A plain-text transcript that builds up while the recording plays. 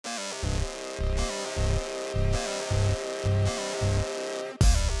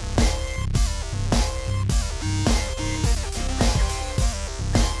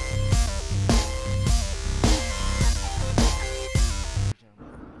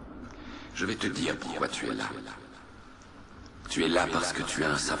Je vais te dire pourquoi tu es là. Tu es là parce que tu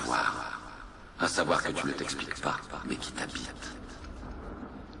as un savoir. Un savoir que tu ne t'expliques pas, mais qui t'habite.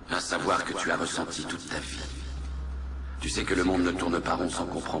 Un savoir que tu as ressenti toute ta vie. Tu sais que le monde ne tourne pas rond sans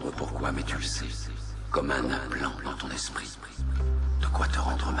comprendre pourquoi, mais tu le sais. Comme un implant dans ton esprit. De quoi te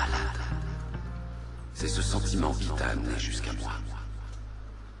rendre malade. C'est ce sentiment qui t'a amené jusqu'à moi.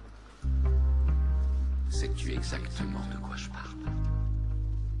 Sais-tu exactement de quoi je parle?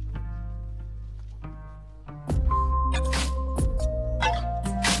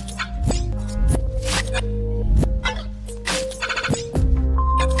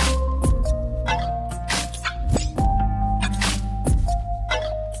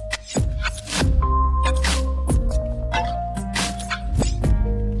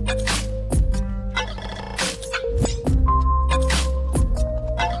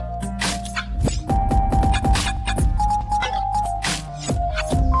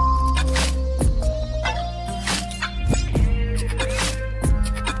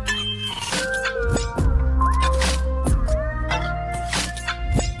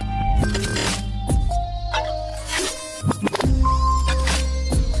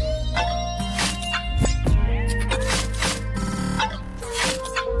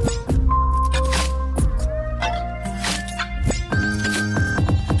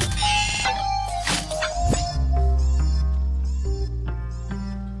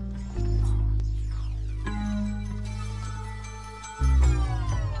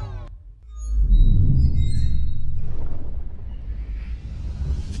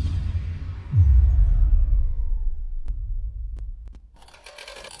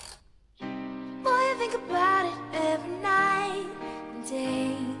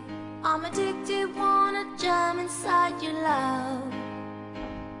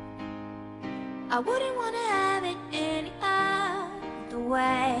 I wouldn't wanna have it any other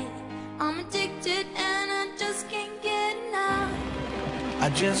way. I'm addicted and I just can't get enough. I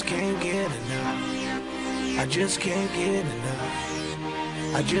just can't get enough. I just can't get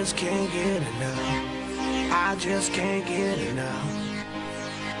enough. I just can't get enough. I just can't get enough.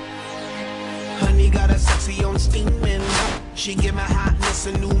 Honey got a sexy on steaming. She give my hotness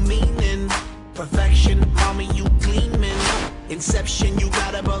a new meaning. Perfection, mommy, you gleaming. Inception, you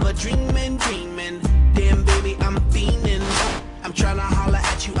got a brother dreaming, dreaming. Damn, baby, I'm fiending. I'm tryna holler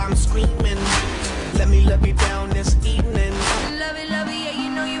at you, I'm screaming. Let me love you down this evening. Love it, yeah, you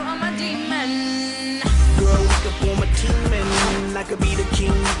know you are my demon. Girl, we could form a team and I could be the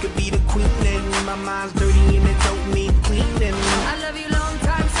king, you could be the queen. And my mind's dirty and it don't need cleaning. I love you long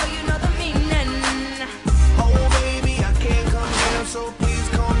time, so you know the meaning. Oh, baby, I can't come down, so please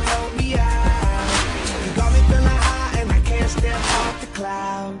come help me out. You got me feeling high and I can't step off the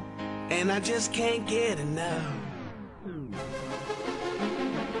cloud. And I just can't get enough.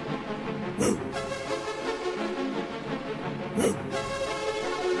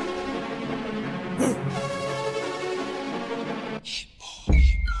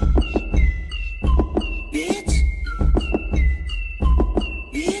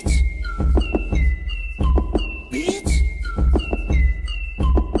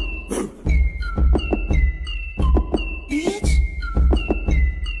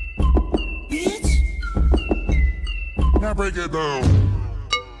 Break it down.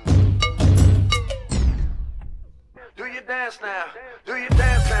 Do you dance now? Do you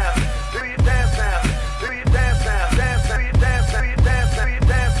dance now? Do you dance now? Do you dance now? Dance now? Do you dance now? Do you dance now? Do you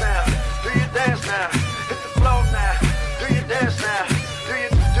dance now? Do you dance now? Hit the floor now. Do you dance now? Do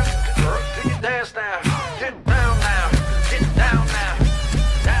you dance now? Get down now. Get down now.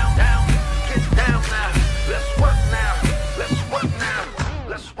 Down, down. Get down now. Let's work now. Let's work now.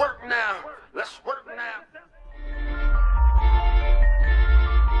 Let's work now. Let's work now.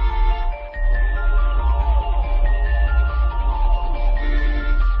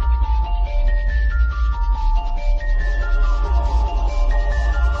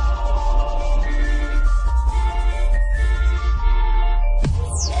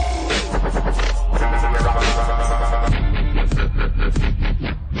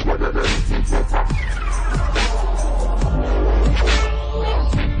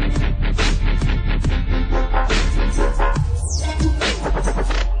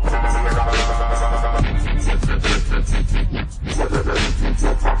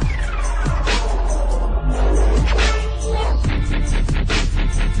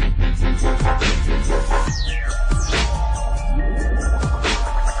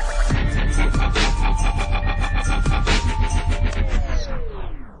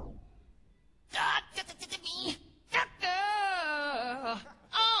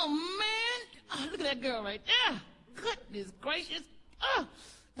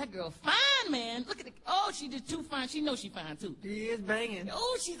 That girl fine, man. Look at it. Oh, she just too fine. She knows she fine, too. She is banging.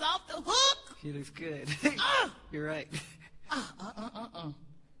 Oh, she's off the hook. She looks good. Ah. You're right.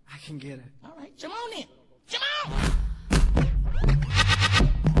 I can get it. All right, come on in. Come on.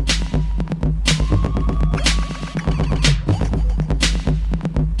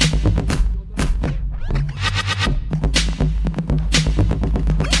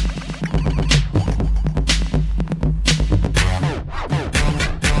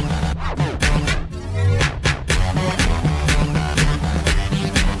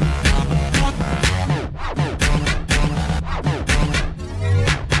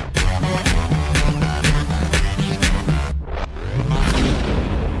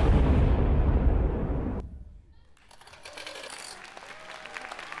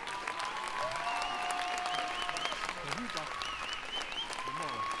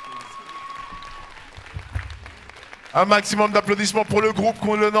 Un maximum d'applaudissements pour le groupe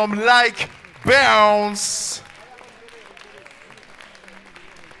qu'on le nomme Like Bounce.